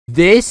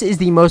This is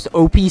the most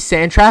OP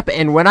sand trap,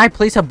 and when I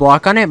place a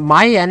block on it,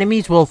 my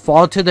enemies will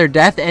fall to their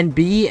death and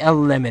be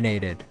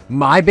eliminated.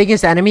 My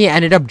biggest enemy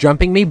ended up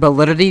jumping me, but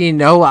little did he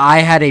know I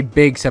had a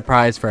big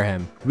surprise for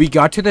him. We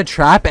got to the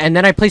trap, and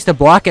then I placed a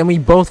block, and we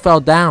both fell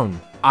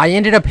down. I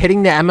ended up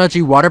hitting the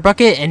MLG water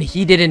bucket, and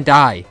he didn't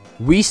die.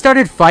 We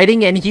started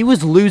fighting and he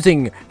was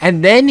losing,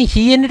 and then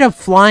he ended up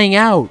flying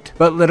out.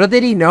 But little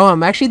did he know,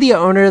 I'm actually the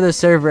owner of the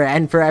server,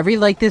 and for every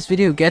like this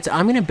video gets,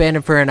 I'm gonna ban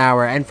him for an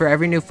hour, and for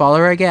every new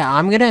follower I get,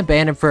 I'm gonna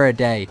ban him for a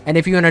day. And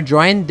if you wanna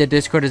join, the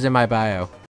Discord is in my bio.